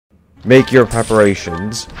make your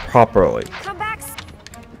preparations properly. Come back.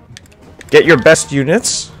 Get your best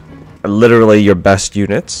units. Literally your best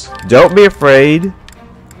units. Don't be afraid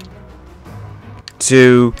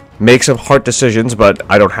to make some hard decisions, but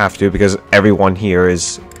I don't have to because everyone here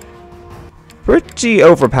is pretty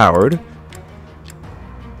overpowered.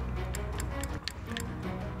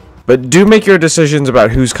 But do make your decisions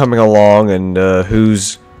about who's coming along and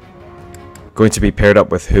who's going to be paired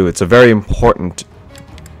up with who. It's a very important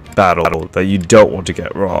battle that you don't want to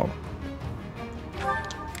get wrong.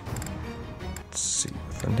 Let's see,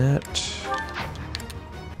 with Annette,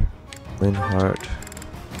 Linhart,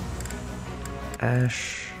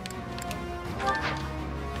 Ash,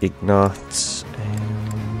 Ignatz,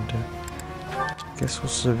 and I guess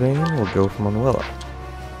with Sylvain, we'll go for Manuela.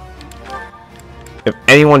 If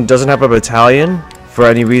anyone doesn't have a battalion for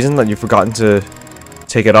any reason that you've forgotten to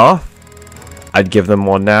take it off, I'd give them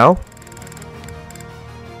one now.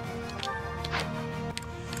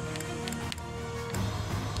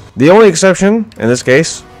 The only exception in this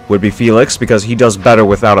case would be Felix because he does better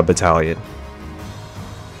without a battalion.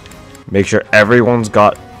 Make sure everyone's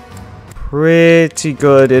got pretty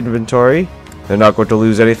good inventory. They're not going to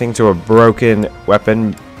lose anything to a broken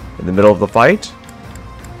weapon in the middle of the fight.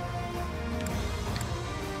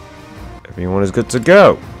 Everyone is good to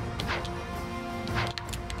go.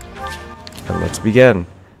 And let's begin.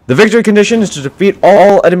 The victory condition is to defeat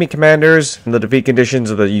all enemy commanders, and the defeat conditions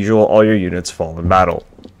are the usual: all your units fall in battle.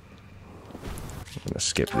 I'm gonna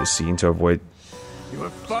skip this scene to avoid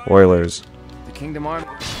spoilers. The Kingdom Army.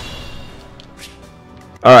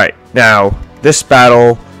 Alright, now, this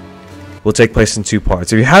battle will take place in two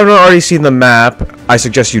parts. If you haven't already seen the map, I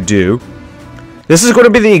suggest you do. This is going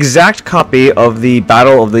to be the exact copy of the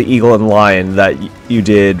Battle of the Eagle and Lion that you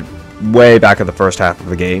did way back in the first half of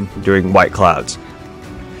the game during White Clouds.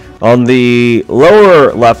 On the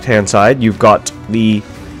lower left-hand side, you've got the,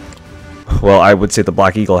 well, I would say the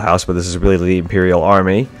Black Eagle House, but this is really the Imperial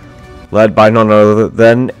Army, led by none other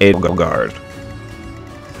than Edelgard.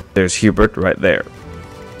 There's Hubert right there.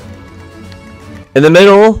 In the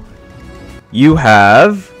middle, you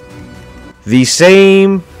have the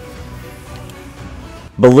same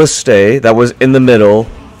Ballista that was in the middle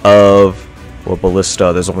of, well,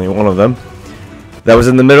 Ballista, there's only one of them, that was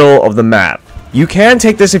in the middle of the map. You can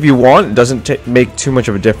take this if you want, it doesn't make too much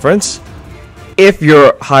of a difference if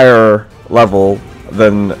you're higher level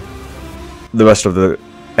than the rest of the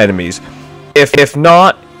enemies. If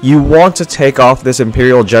not, you want to take off this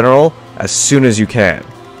Imperial General as soon as you can.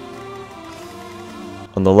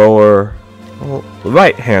 On the lower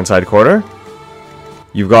right hand side corner,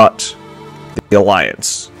 you've got the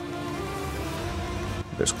Alliance.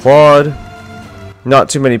 There's Claude. Not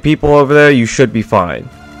too many people over there, you should be fine.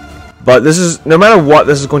 But this is, no matter what,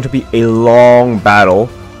 this is going to be a long battle,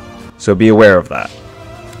 so be aware of that.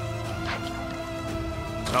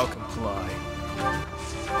 I'll comply.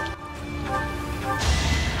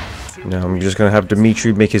 Now I'm just gonna have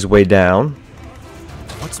Dimitri make his way down.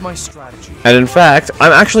 What's my strategy? And in fact,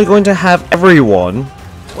 I'm actually going to have everyone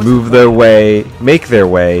move their way, make their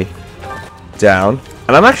way down.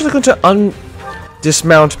 And I'm actually going to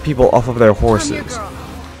dismount people off of their horses.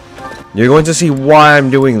 You're going to see why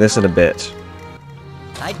I'm doing this in a bit.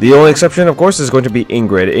 The only exception, of course, is going to be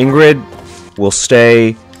Ingrid. Ingrid will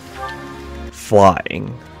stay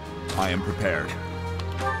flying. I am prepared.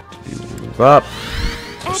 Move up.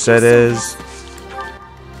 Mercedes.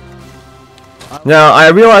 Now, I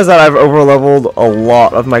realize that I've overleveled a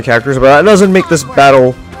lot of my characters, but that doesn't make this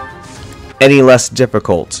battle any less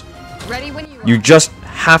difficult. You just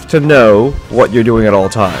have to know what you're doing at all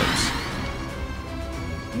times.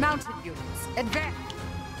 Mounted units, advance.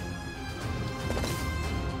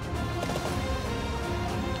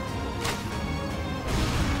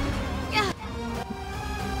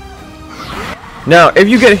 Now, if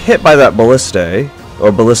you get hit by that ballista,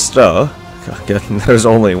 or ballista, again, there's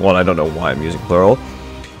only one, I don't know why I'm using plural,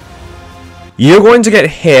 you're going to get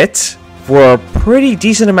hit for a pretty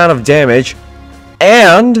decent amount of damage,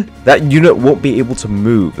 and that unit won't be able to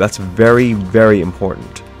move. That's very, very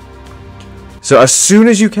important. So as soon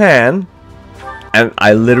as you can, and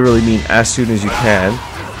I literally mean as soon as you can,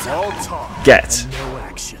 get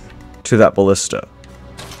to that ballista.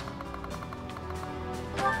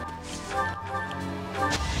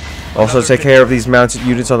 Also take care of these mounted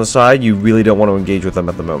units on the side. You really don't want to engage with them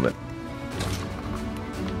at the moment.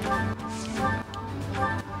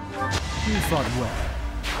 You fought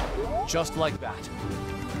well. Just like that.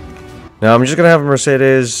 Now I'm just gonna have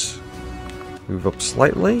Mercedes move up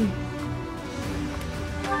slightly.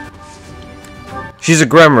 She's a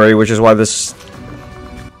Gremmery, which is why this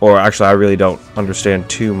Or actually, I really don't understand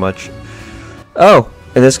too much. Oh,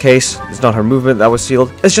 in this case, it's not her movement that was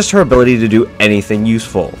sealed. It's just her ability to do anything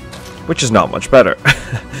useful, which is not much better.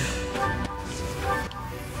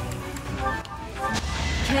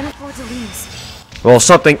 Can't afford to lose. Well,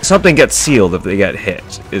 something gets sealed if they get hit,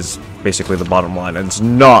 is basically the bottom line, and it's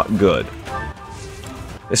not good.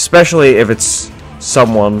 Especially if it's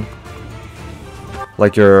someone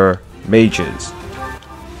like your mages.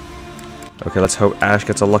 Okay, let's hope Ash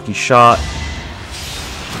gets a lucky shot.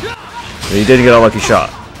 And he didn't get a lucky shot.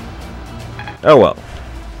 Oh well.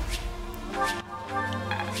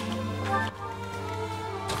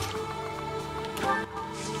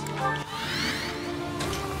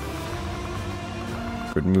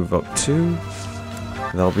 Could move up 2.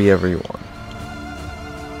 That'll be everyone.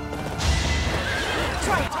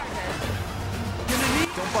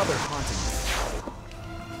 Don't bother haunting me.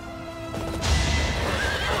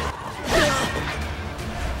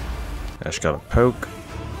 Ash got a poke.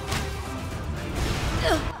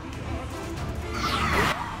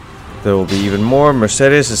 There will be even more.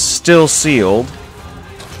 Mercedes is still sealed,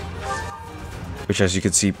 which, as you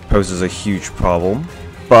can see, poses a huge problem.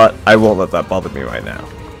 But I won't let that bother me right now.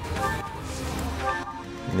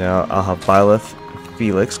 Now I'll have Byleth and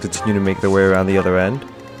Felix continue to make their way around the other end.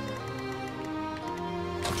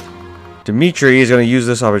 Dimitri is going to use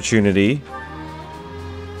this opportunity.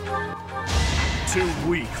 Too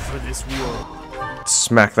weak for this world.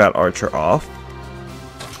 Smack that archer off.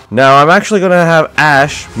 Now I'm actually going to have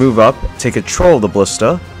Ash move up, take control of the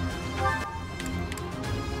ballista.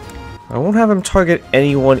 I won't have him target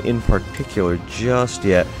anyone in particular just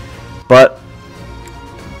yet, but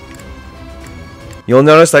you'll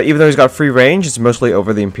notice that even though he's got free range, it's mostly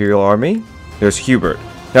over the Imperial Army. There's Hubert.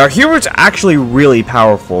 Now Hubert's actually really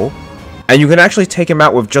powerful, and you can actually take him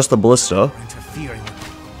out with just the ballista.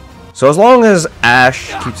 So as long as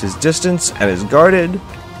Ash keeps his distance and is guarded,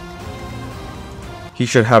 he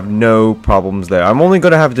should have no problems there. I'm only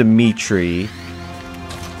going to have Dimitri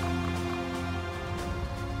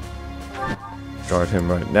guard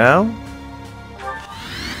him right now.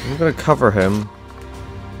 I'm going to cover him.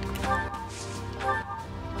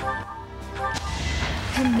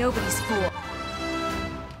 And nobody's fool.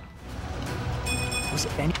 Was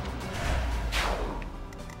any...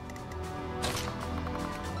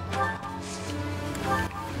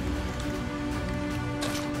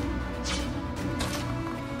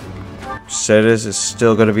 Mercedes is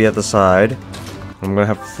still going to be at the side. I'm going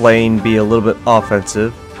to have Flane be a little bit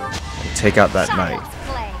offensive and take out that knight.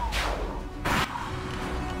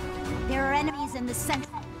 There are enemies in the center.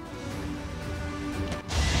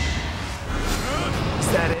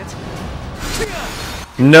 Is that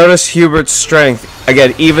it? Notice Hubert's strength.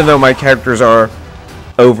 Again, even though my characters are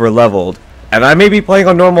over-leveled. And I may be playing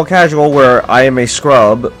on normal casual where I am a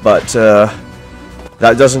scrub, but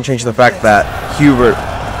that doesn't change the fact that Hubert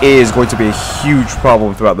is going to be a huge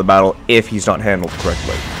problem throughout the battle if he's not handled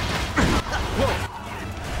correctly.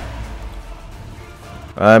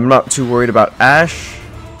 I'm not too worried about Ash.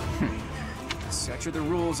 Such are the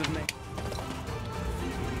rules of me.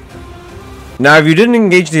 Now, if you didn't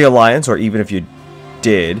engage the Alliance, or even if you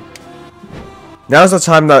did, now's the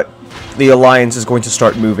time that the Alliance is going to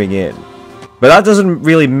start moving in. But that doesn't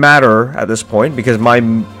really matter at this point, because my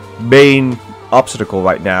main obstacle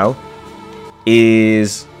right now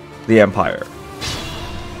is the Empire.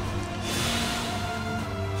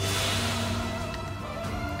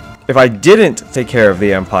 If I didn't take care of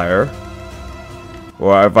the Empire,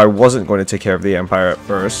 or if I wasn't going to take care of the Empire at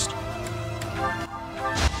first,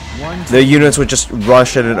 the units would just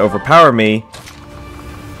rush in and overpower me.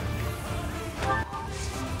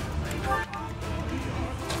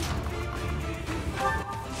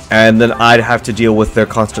 And then I'd have to deal with their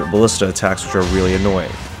constant ballista attacks, which are really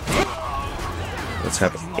annoying. Let's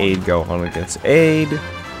have Aid go on against Aid.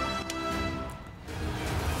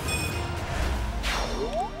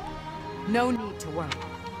 No need to worry.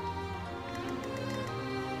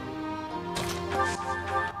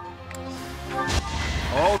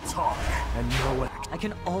 All talk and no act. I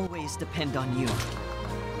can always depend on you.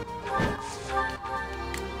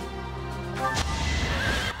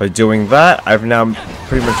 By doing that, I've now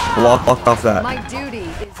pretty much blocked off that My duty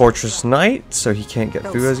is Fortress Knight, so he can't get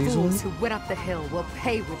through those as easily. fools who went up the hill will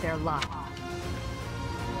pay with their lives.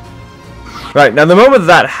 Right, now the moment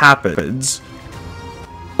that happens,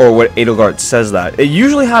 or when Edelgard says that, it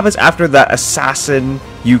usually happens after that assassin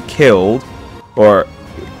you killed, or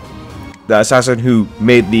the assassin who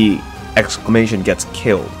made the exclamation gets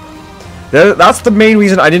killed. That's the main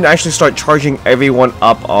reason I didn't actually start charging everyone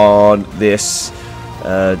up on this,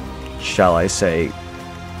 shall I say,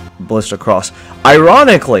 ballista cross.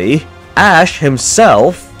 Ironically, Ash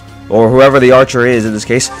himself, or whoever the archer is in this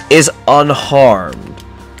case, is unharmed.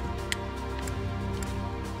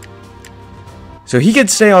 So he can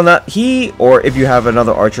stay on that. He, or if you have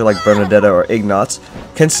another archer like Bernadetta or Ignatz,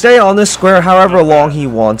 can stay on this square however long he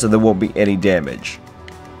wants and there won't be any damage.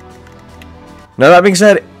 Now that being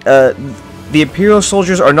said, the Imperial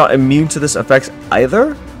soldiers are not immune to this effect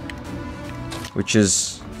either, which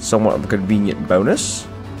is somewhat of a convenient bonus.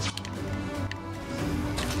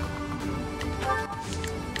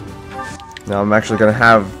 Now I'm actually going to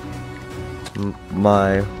have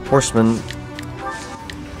my horsemen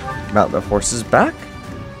mount their horses back.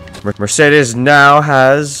 Mercedes now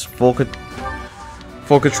has full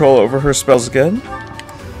control over her spells again,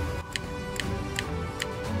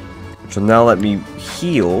 which will now let me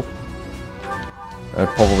heal. I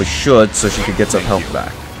probably should, so she could get some health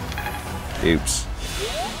back. Oops.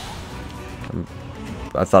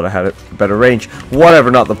 I thought I had a better range.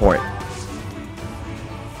 Whatever, not the point.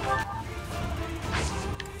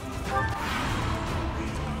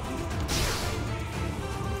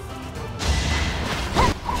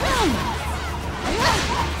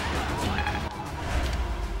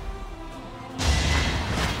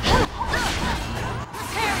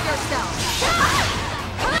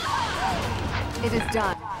 It is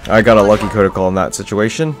done. I got a lucky critical in that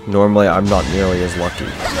situation. Normally, I'm not nearly as lucky. It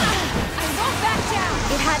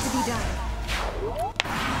had to be done.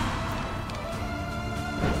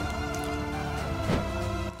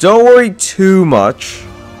 Don't worry too much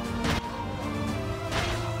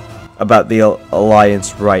about the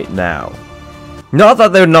Alliance right now. Not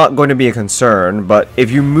that they're not going to be a concern, but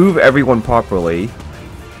if you move everyone properly,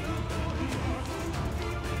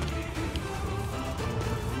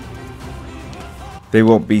 they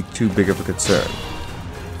won't be too big of a concern.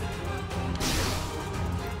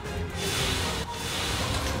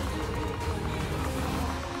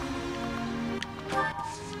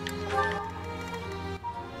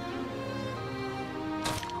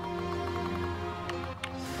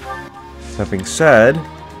 That being said,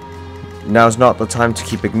 now's not the time to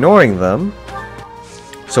keep ignoring them.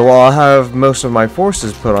 So while I have most of my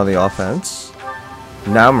forces put on the offense,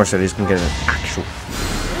 now Mercedes can get an actual...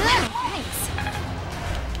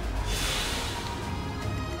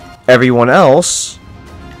 Everyone else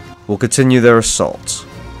will continue their assault.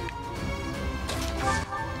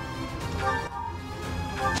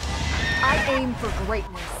 I aim for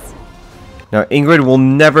greatness. Now Ingrid will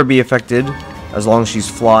never be affected as long as she's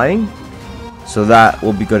flying, so that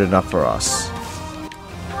will be good enough for us.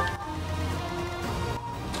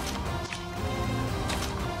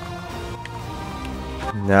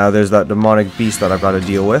 Now there's that demonic beast that I've got to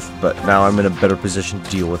deal with, but now I'm in a better position to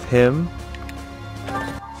deal with him.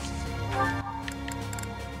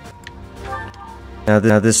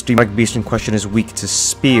 Now this demonic beast in question is weak to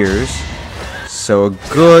spears, so a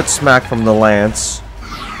good smack from the lance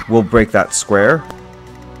will break that square.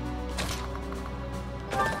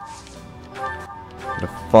 The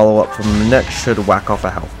follow-up from the neck should whack off a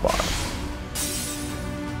health bar.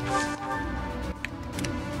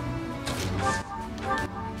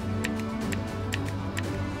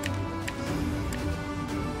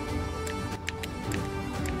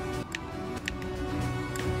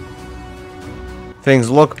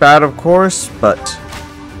 Things look bad, of course, but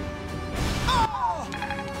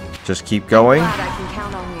just keep going. Glad I can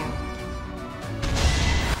count on you.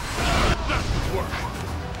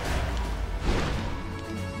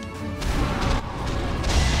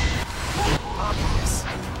 Obvious.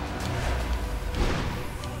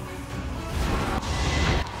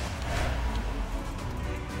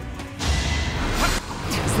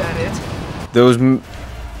 Is that it? Those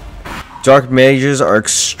dark mages are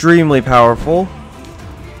extremely powerful.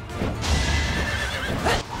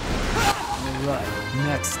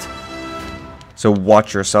 Next. So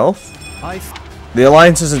watch yourself. The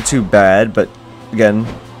alliance isn't too bad, but again,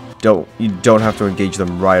 you don't have to engage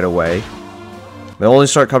them right away. They only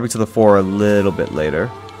start coming to the fore a little bit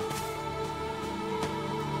later.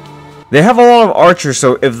 They have a lot of archers,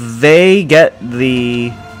 so if they get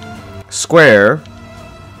the square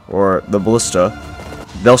or the ballista,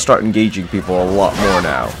 they'll start engaging people a lot more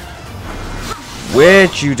now,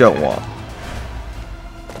 which you don't want,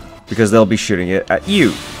 because they'll be shooting it at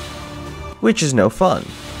you, which is no fun.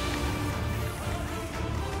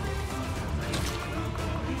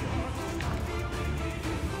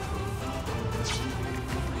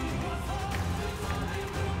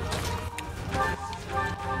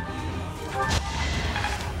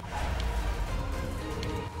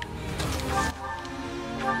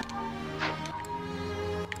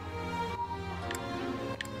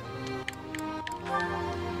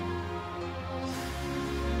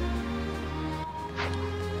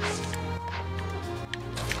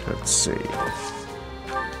 Let's see.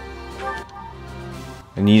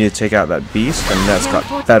 I need to take out that beast, and that's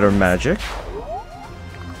got better magic.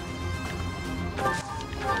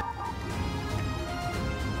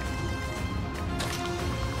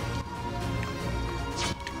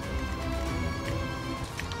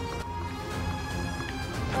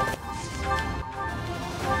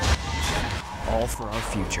 All for our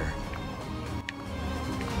future.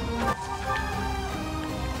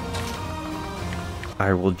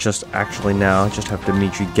 I will just actually now just have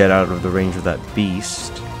Dimitri get out of the range of that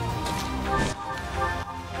beast.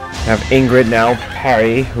 Have Ingrid now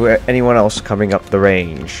parry anyone else coming up the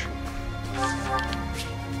range.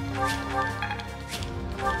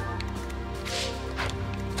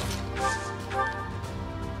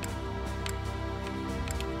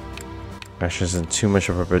 Ash is in too much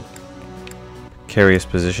of a precarious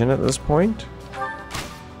position at this point.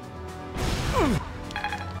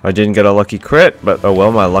 I didn't get a lucky crit, but oh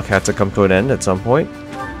well, my luck had to come to an end at some point.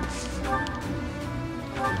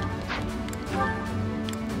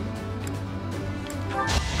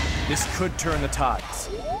 This could turn the tides.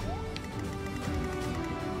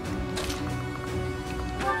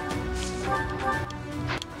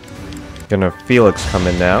 Gonna Felix come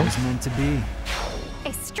in now. It was meant to be.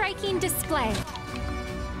 A striking display.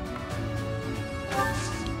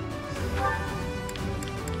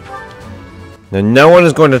 Now, no one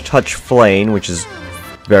is going to touch Flame, which is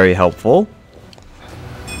very helpful.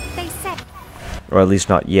 They said. Or at least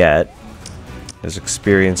not yet. As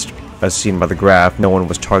experienced, as seen by the graph, no one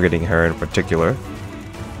was targeting her in particular.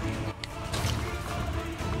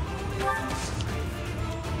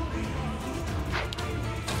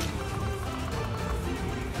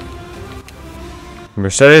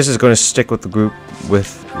 Mercedes is going to stick with the group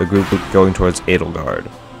going towards Edelgard.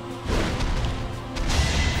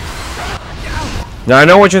 Now I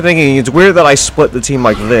know what you're thinking, it's weird that I split the team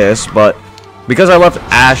like this, but because I left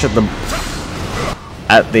Ash at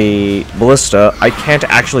the ballista, I can't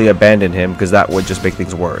actually abandon him because that would just make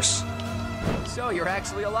things worse. So you're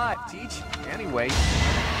actually alive, Teach. Anyway.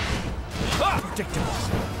 Predictable.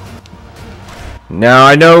 Now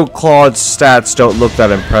I know Claude's stats don't look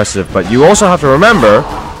that impressive, but you also have to remember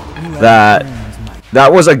that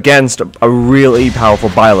that was against a really powerful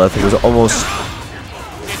Byleth. It was almost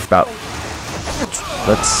about,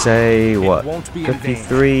 let's say, what,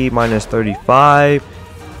 53 minus 35.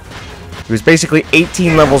 He was basically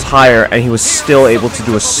 18 levels higher, and he was still able to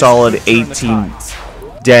do a solid 18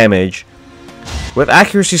 damage with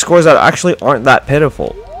accuracy scores that actually aren't that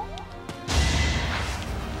pitiful.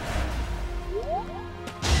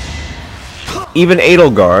 Even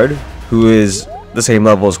Edelgard, who is the same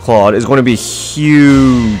level as Claude, is going to be a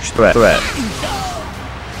huge threat.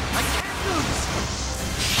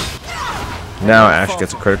 Now Ash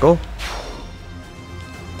gets a critical.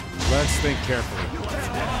 Let's think carefully.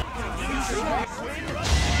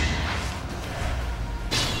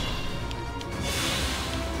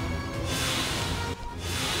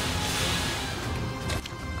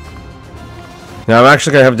 Now I'm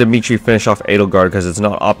actually going to have Dimitri finish off Edelgard because it's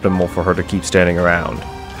not optimal for her to keep standing around.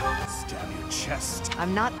 Stab your chest.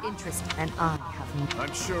 I'm not interested, and I have.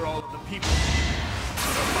 I'm sure all of the people.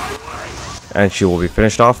 And she will be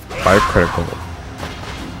finished off by a critical.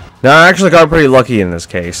 Now I actually got pretty lucky in this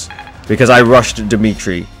case because I rushed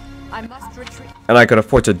Dimitri, I must retreat. and I could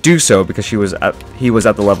afford to do so because he was at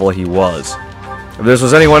the level he was. If this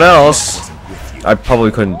was anyone else, I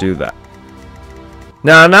probably couldn't do that.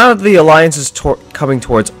 Now that the alliance is coming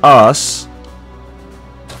towards us,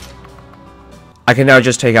 I can now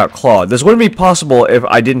just take out Claude. This wouldn't be possible if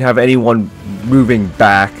I didn't have anyone moving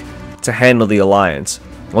back to handle the alliance.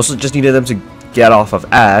 I also just needed them to get off of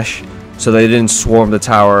Ash so they didn't swarm the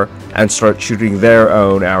tower and start shooting their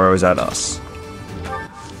own arrows at us.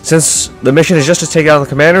 Since the mission is just to take out the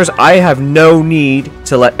commanders, I have no need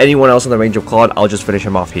to let anyone else in the range of Claude. I'll just finish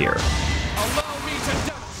him off here.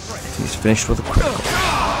 He's finished with a critical.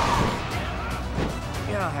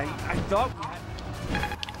 Yeah, I thought we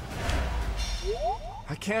had...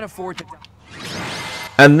 I can't afford to...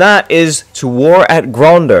 And that is to War at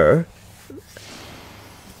Gronder,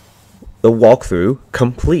 the walkthrough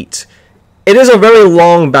complete. It is a very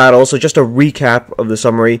long battle, so just a recap of the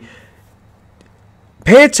summary.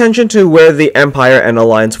 Pay attention to where the Empire and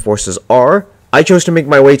Alliance forces are. I chose to make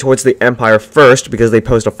my way towards the Empire first because they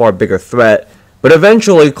posed a far bigger threat, but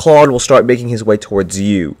eventually Claude will start making his way towards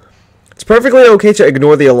you. It's perfectly okay to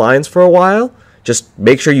ignore the Alliance for a while. Just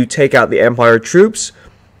make sure you take out the Empire troops.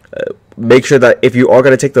 Make sure that if you are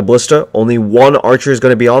going to take the ballista, only one archer is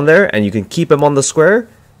going to be on there, and you can keep him on the square,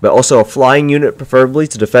 but also a flying unit preferably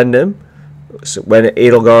to defend him. So when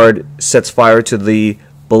Edelgard sets fire to the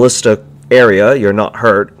ballista area, you're not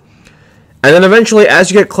hurt. And then eventually, as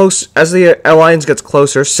you get close, as the alliance gets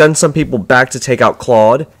closer, send some people back to take out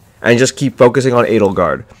Claude, and just keep focusing on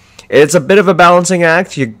Edelgard. It's a bit of a balancing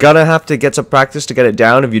act. You're gonna have to get some practice to get it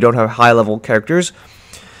down if you don't have high-level characters.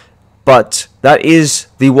 But that is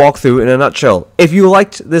the walkthrough in a nutshell. If you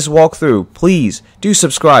liked this walkthrough, please do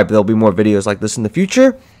subscribe. There'll be more videos like this in the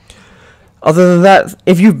future. Other than that,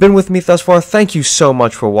 if you've been with me thus far, thank you so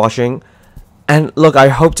much for watching. And look, I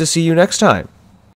hope to see you next time.